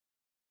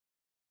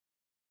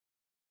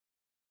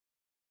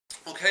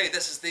Okay,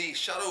 this is the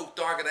Chateau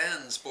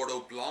Argadens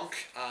Bordeaux Blanc.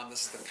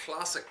 This is the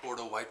classic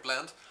Bordeaux white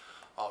blend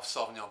of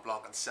Sauvignon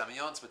Blanc and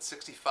Semillon. It's about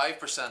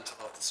 65%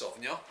 of the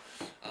Sauvignon.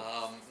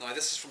 Now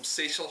this is from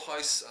Seychelles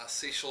House.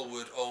 Seychelles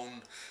would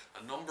own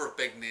a number of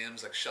big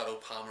names like Chateau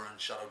Palmer and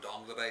Chateau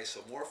d'Angleterre, so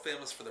more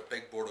famous for their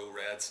big Bordeaux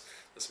reds.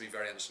 This will be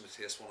very interesting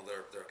to taste one of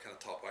their kind of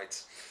top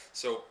whites.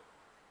 So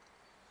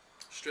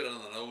straight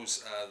on the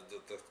nose,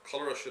 the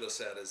colour I should have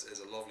said is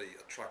a lovely,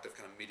 attractive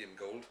kind of medium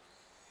gold.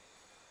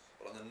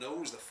 But on the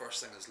nose, the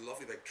first thing is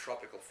lovely big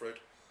tropical fruit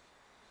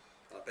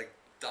and a big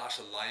dash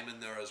of lime in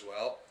there as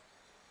well.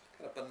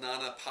 Kind of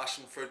banana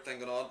passion fruit thing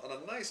going on,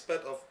 and a nice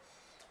bit of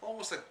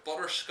almost like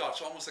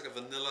butterscotch, almost like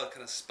a vanilla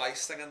kind of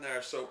spice thing in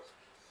there. So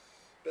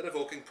a bit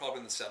evoking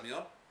probably in the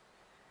Semillon.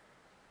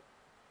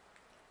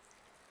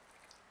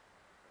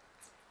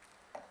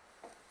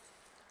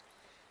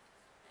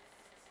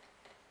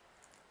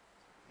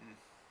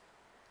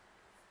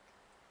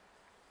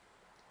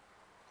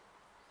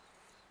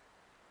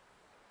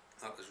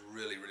 That is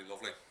really, really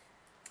lovely.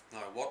 Now,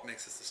 what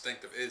makes this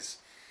distinctive is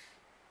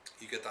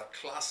you get that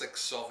classic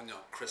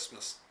Sauvignon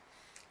crispness.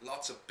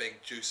 Lots of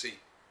big, juicy,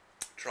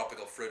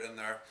 tropical fruit in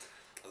there.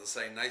 As I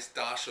say, nice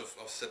dash of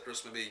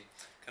citrus, maybe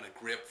kind of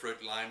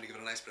grapefruit, lime to give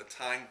it a nice bit of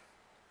tang.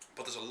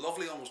 But there's a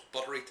lovely, almost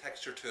buttery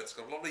texture to it. It's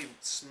got a lovely,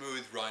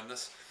 smooth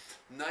roundness.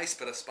 Nice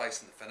bit of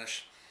spice in the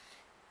finish.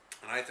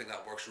 And I think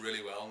that works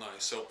really well now.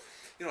 So,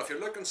 you know, if you're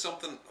looking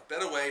something a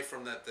bit away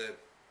from the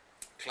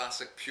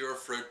classic pure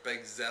fruit,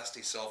 big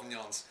zesty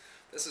Sauvignons,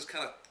 this is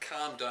kind of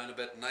calmed down a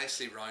bit,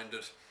 nicely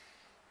rounded.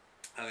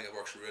 I think it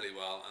works really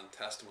well, and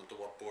testament to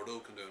what Bordeaux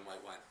can do in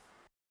white wine.